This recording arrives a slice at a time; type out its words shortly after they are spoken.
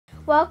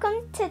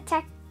Welcome to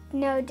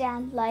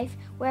TechnoDadLife,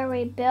 where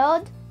we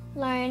build,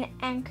 learn,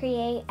 and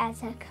create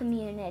as a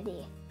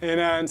community. And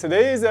on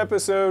today's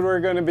episode, we're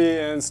going to be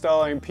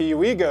installing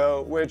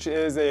Piwigo, which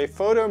is a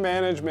photo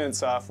management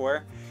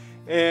software.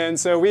 And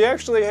so we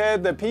actually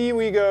had the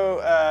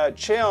Piwigo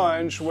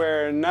challenge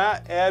where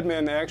not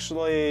admin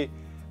actually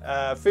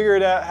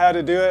figured out how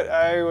to do it.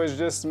 I was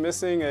just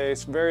missing a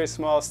very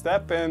small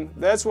step, and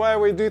that's why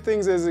we do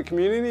things as a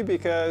community,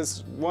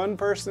 because one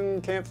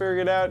person can't figure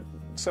it out,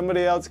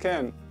 somebody else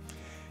can.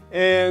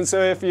 And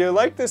so if you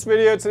like this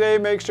video today,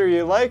 make sure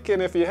you like,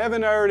 and if you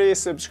haven't already,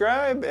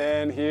 subscribe,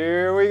 and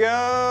here we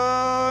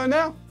go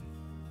now.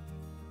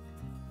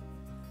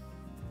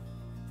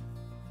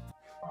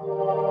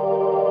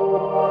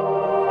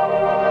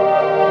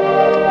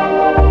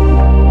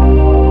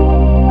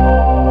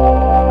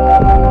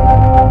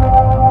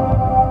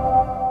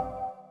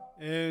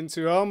 And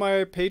to all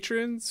my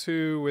patrons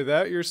who,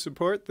 without your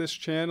support, this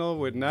channel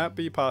would not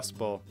be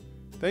possible,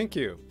 thank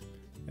you.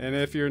 And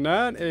if you're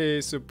not a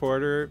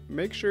supporter,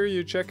 make sure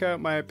you check out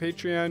my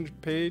Patreon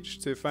page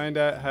to find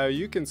out how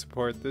you can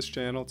support this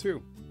channel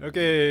too.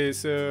 Okay,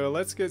 so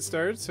let's get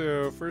started.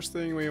 So first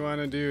thing we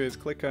want to do is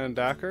click on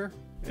Docker,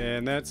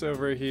 and that's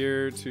over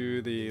here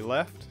to the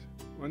left.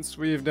 Once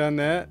we've done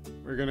that,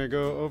 we're going to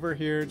go over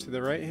here to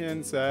the right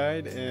hand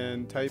side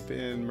and type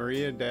in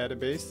Maria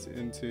database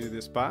into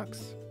this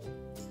box.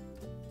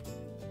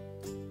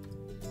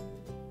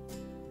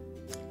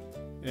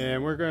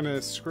 And we're going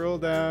to scroll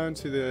down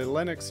to the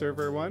Linux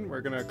server one. We're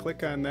going to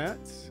click on that,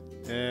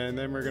 and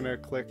then we're going to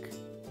click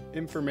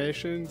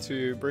information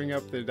to bring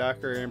up the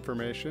Docker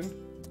information.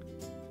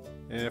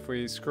 And if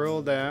we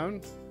scroll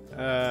down,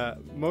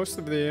 most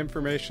of the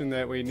information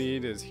that we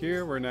need is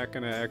here. We're not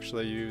going to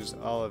actually use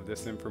all of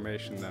this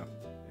information though.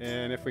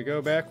 And if we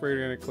go back, we're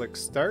going to click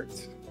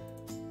start.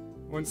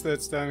 Once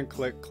that's done,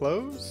 click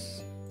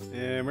close.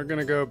 And we're going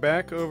to go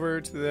back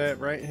over to that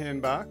right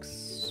hand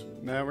box.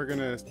 Now we're going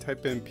to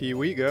type in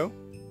Piwigo.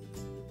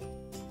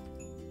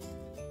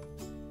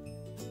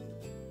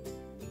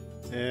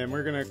 And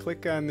we're going to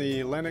click on the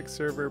Linux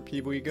server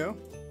Piwigo.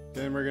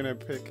 Then we're going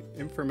to pick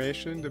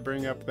information to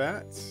bring up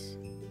that.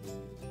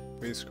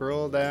 We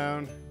scroll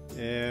down,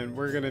 and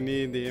we're going to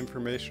need the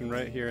information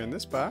right here in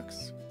this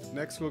box.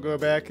 Next we'll go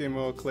back and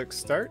we'll click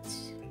start.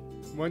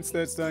 Once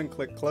that's done,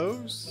 click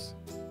close.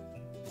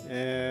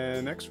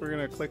 And next we're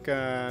going to click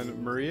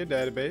on Maria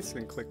database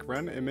and click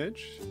run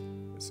image.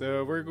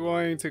 So we're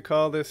going to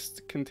call this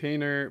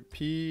container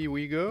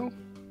Piwigo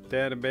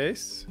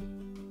database.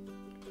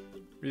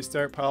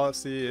 Restart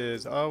policy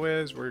is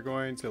always. We're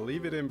going to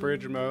leave it in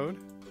bridge mode.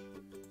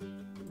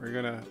 We're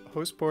going to,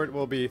 host port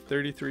will be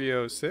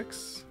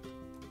 3306.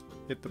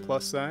 Hit the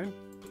plus sign.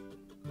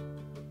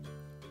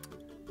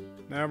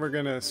 Now we're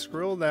going to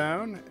scroll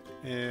down,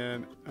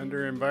 and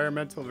under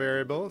environmental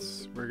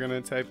variables, we're going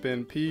to type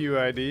in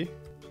PUID.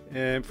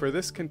 And for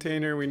this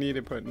container, we need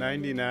to put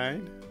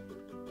 99.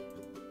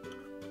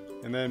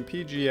 And then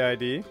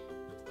PGID,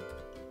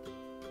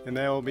 and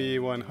that will be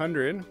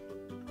 100.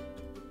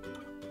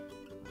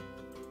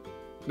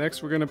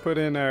 Next we're going to put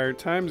in our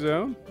time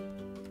zone.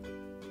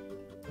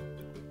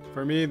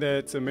 For me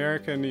that's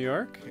America, New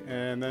York,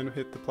 and then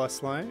hit the plus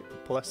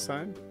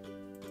sign.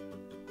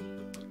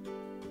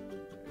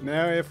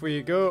 Now if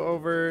we go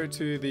over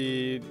to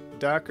the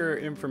Docker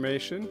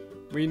information,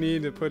 we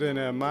need to put in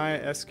a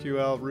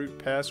MySQL root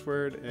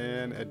password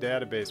and a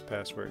database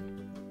password.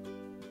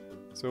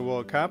 So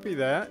we'll copy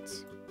that,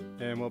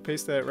 and we'll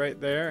paste that right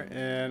there,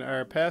 and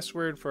our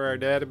password for our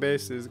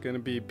database is going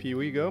to be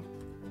Piwigo.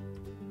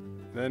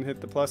 Then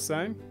hit the plus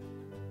sign.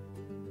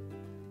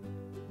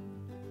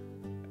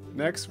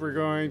 Next we're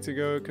going to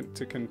go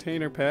to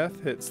container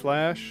path, hit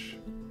slash,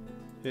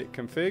 hit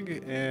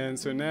config, and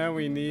so now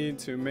we need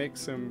to make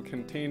some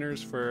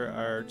containers for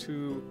our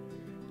two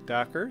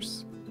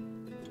Dockers.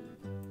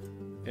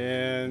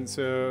 And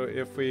so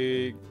if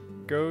we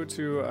go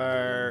to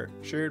our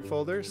shared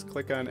folders,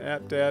 click on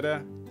app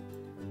data.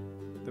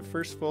 The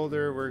first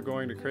folder we're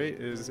going to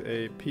create is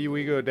a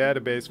Piwigo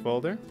database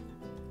folder.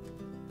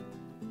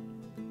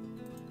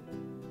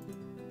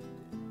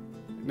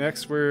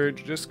 Next we're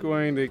just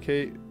going to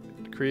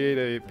create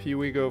a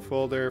Piwigo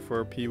folder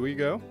for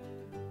Piwigo.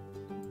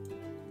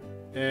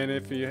 And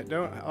if you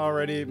don't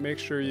already, make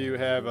sure you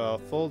have a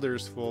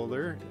folders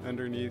folder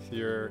underneath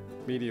your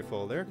media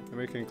folder, and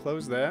we can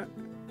close that.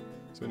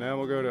 So now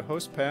we'll go to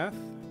host path,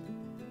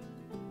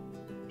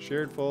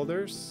 shared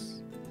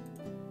folders,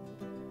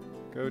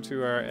 go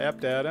to our app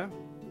data,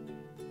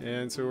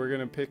 and so we're going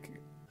to pick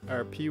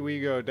our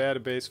Piwigo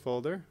database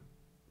folder,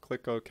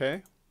 click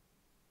OK,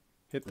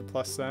 hit the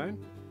plus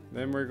sign,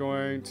 then we're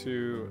going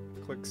to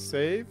click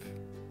save,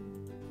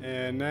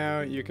 and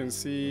now you can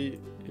see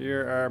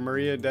here our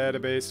Maria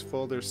database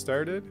folder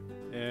started,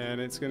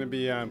 and it's going to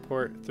be on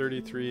port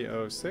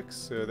 3306,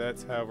 so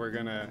that's how we're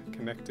going to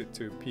connect it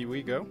to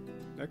Piwigo.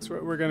 Next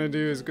what we're going to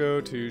do is go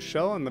to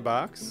shell in the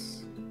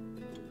box,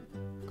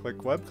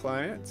 click web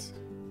client,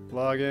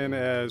 log in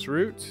as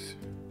root,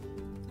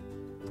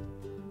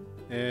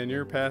 and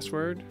your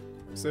password.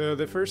 So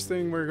the first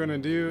thing we're going to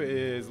do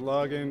is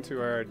log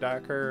into our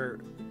Docker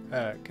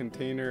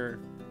container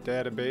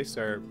database,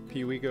 our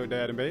Piwigo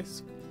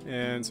database.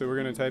 And so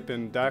we're going to type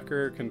in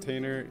docker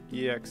container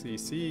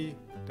exec-it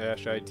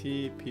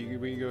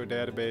piwigo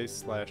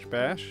database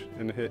 /bash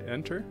and hit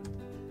enter.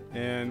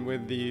 And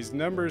with these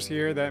numbers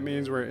here, that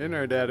means we're in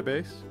our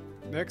database.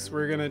 Next,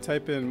 we're going to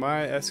type in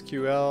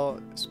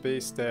mysql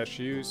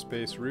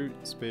 --u root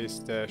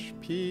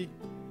 -p,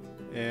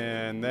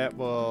 and that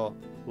will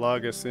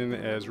log us in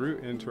as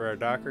root into our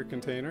Docker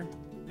container.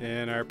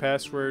 And our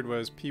password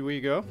was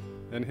Piwigo,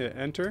 then hit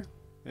enter.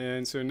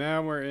 And so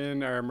now we're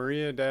in our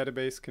Maria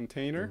database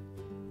container.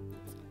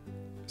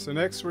 So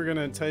next we're going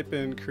to type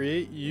in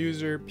create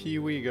user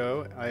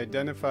Piwigo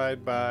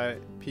identified by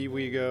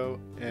Piwigo,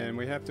 and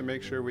we have to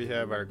make sure we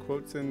have our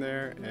quotes in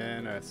there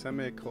and a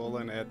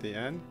semicolon at the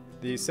end.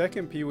 The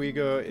second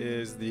Piwigo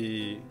is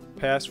the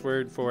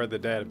password for the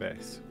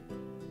database.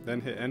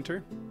 Then hit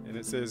enter, and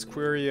it says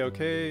query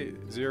OK,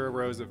 0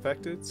 rows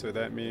affected, so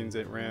that means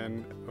it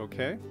ran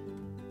OK.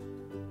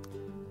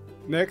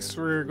 Next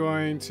we're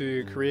going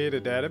to create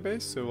a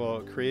database, so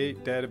we'll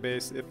create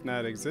database if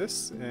not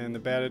exists, and the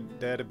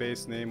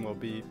database name will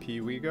be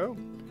Piwigo.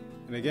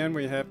 And again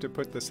we have to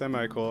put the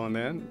semicolon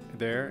in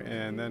there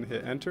and then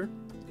hit enter,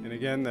 and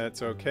again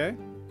that's OK.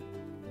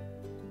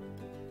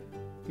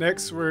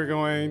 Next we're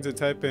going to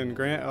type in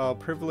grant all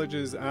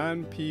privileges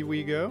on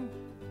Piwigo.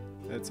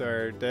 That's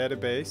our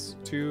database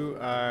to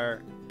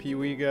our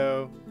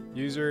Piwigo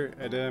user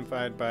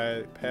identified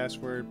by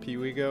password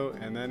Piwigo,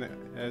 and then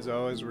as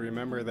always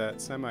remember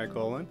that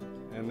semicolon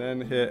and then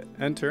hit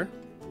enter.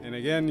 And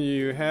again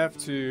you have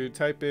to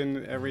type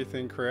in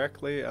everything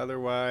correctly,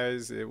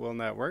 otherwise it will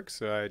not work,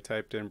 so I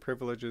typed in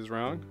privileges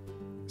wrong.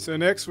 So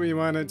next we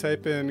want to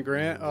type in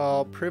grant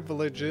all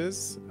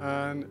privileges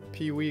on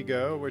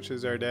Piwigo, which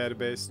is our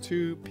database,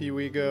 to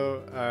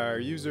Piwigo, our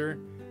user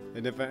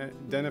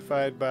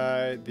identified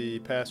by the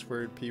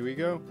password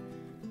Piwigo,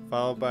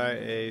 followed by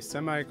a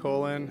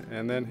semicolon,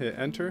 and then hit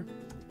enter.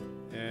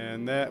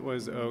 And that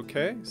was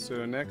OK.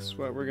 So next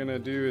what we're going to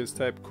do is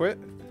type quit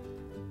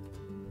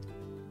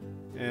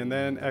and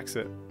then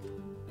exit.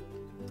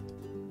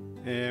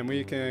 And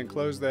we can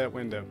close that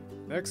window.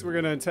 Next we're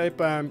going to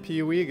type on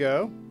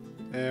Piwigo,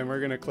 and we're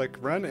going to click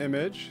run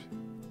image,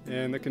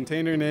 and the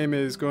container name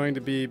is going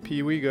to be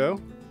Piwigo.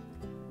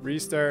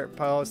 Restart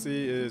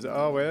policy is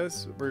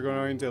always. We're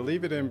going to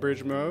leave it in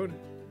bridge mode.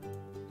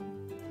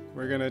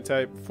 We're going to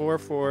type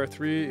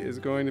 443 is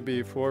going to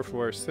be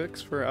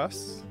 446 for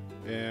us,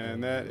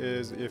 and that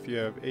is if you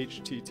have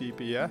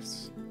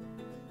HTTPS.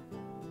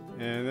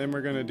 And then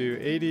we're going to do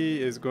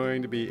 80 is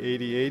going to be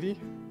 8080.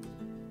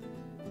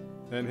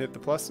 Then hit the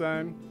plus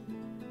sign.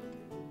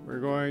 We're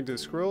going to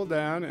scroll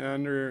down, and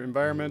under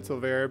environmental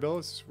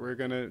variables we're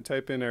going to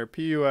type in our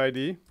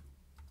PUID,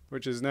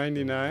 which is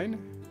 99,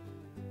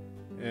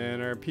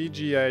 and our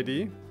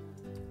PGID,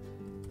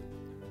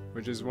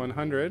 which is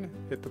 100.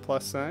 Hit the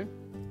plus sign.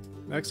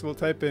 Next we'll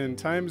type in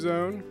time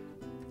zone.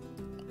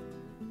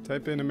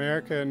 Type in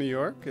America, New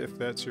York if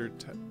that's your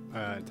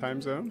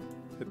time zone.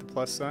 Hit the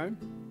plus sign.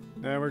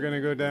 Now we're going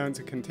to go down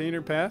to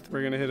container path.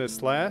 We're going to hit a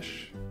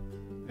slash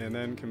and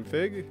then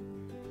config.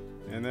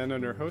 And then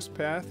under host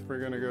path we're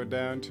going to go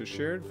down to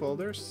shared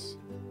folders.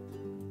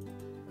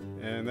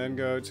 And then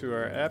go to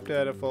our app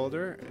data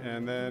folder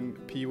and then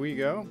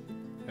Piwigo.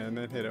 And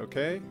then hit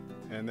OK.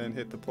 And then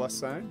hit the plus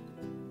sign.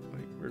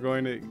 We're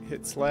going to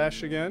hit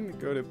slash again.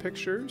 Go to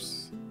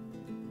pictures.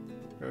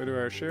 Go to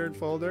our shared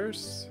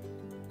folders,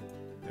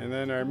 and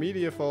then our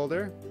media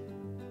folder,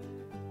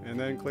 and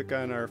then click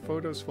on our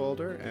photos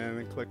folder and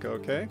then click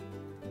OK,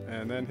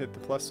 and then hit the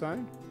plus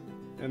sign.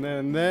 And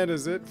then that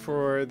is it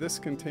for this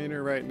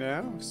container right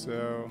now.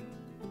 So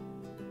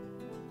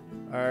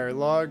our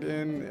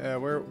login,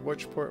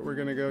 which port we're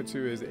going to go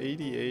to is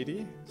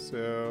 8080,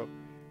 so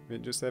we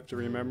just have to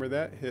remember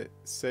that. Hit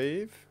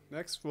save.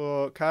 Next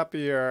we'll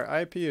copy our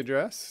IP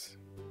address.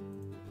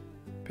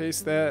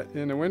 Paste that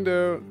in a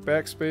window,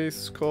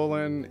 backspace,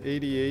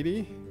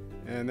 :8080,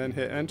 and then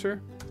hit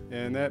enter.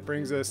 And that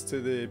brings us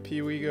to the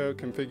Piwigo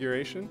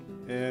configuration.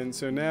 And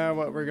so now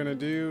what we're going to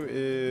do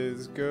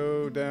is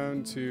go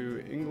down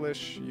to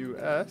English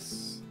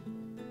US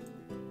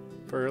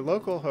for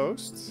local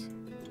hosts.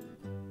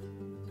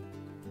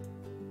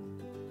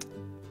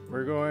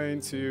 We're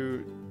going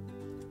to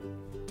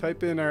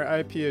type in our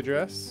IP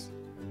address,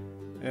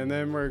 and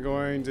then we're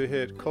going to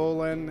hit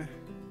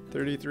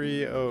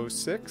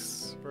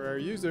 :3306. For our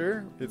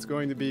user, it's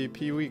going to be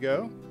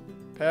Piwigo.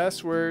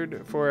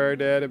 Password for our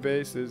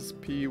database is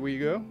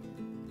Piwigo.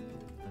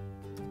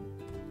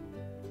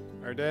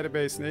 Our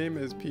database name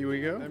is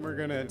Piwigo. Then we're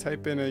going to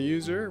type in a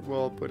user.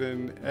 We'll put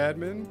in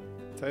admin.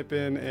 Type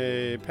in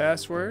a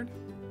password.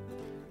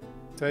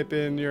 Type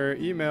in your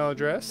email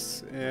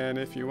address, and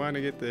if you want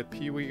to get the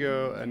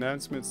Piwigo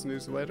announcements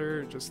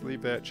newsletter, just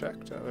leave that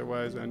checked.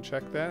 Otherwise,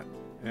 uncheck that.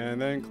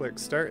 And then click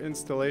Start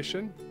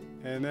Installation.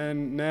 And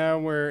then now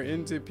we're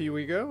into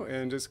Piwigo,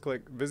 and just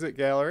click Visit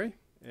Gallery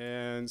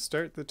and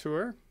start the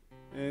tour.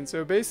 And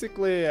so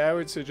basically I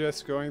would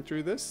suggest going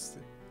through this.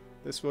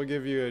 This will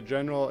give you a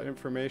general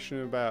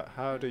information about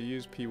how to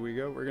use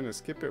Piwigo. We're going to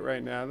skip it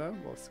right now though.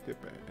 We'll skip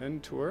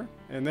End Tour.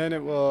 And then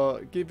it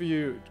will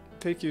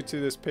take you to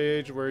this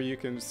page where you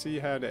can see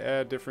how to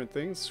add different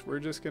things. We're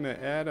just going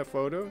to add a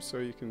photo so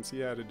you can see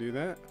how to do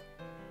that.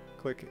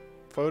 Click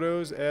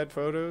Photos, Add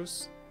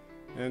Photos.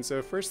 And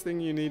so first thing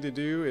you need to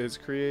do is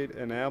create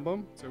an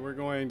album. So we're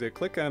going to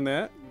click on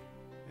that.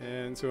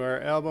 And so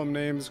our album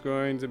name is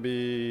going to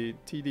be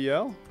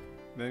TDL.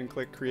 Then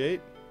click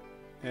Create.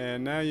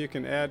 And now you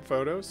can add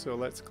photos, so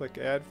let's click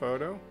Add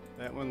Photo.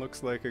 That one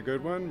looks like a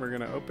good one. We're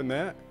going to open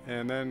that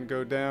and then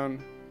go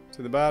down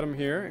to the bottom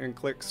here and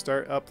click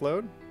Start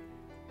Upload.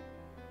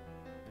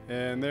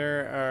 And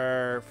there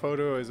our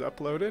photo is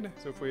uploaded.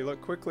 So if we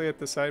look quickly at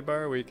the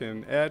sidebar, we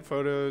can add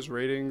photos,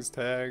 ratings,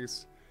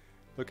 tags,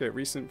 look at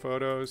recent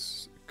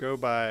photos, go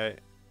by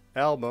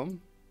album,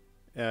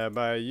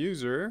 by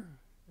user,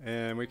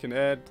 and we can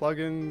add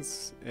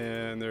plugins,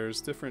 and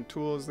there's different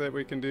tools that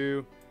we can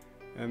do.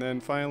 And then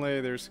finally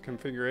there's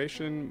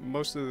configuration.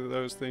 Most of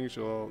those things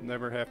you'll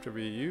never have to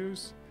really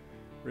use.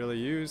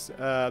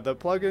 The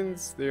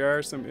plugins, there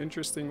are some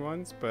interesting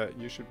ones, but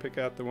you should pick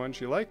out the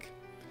ones you like.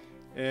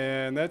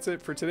 And that's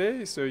it for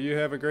today. So you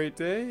have a great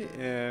day,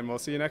 and we'll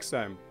see you next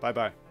time. Bye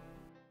bye.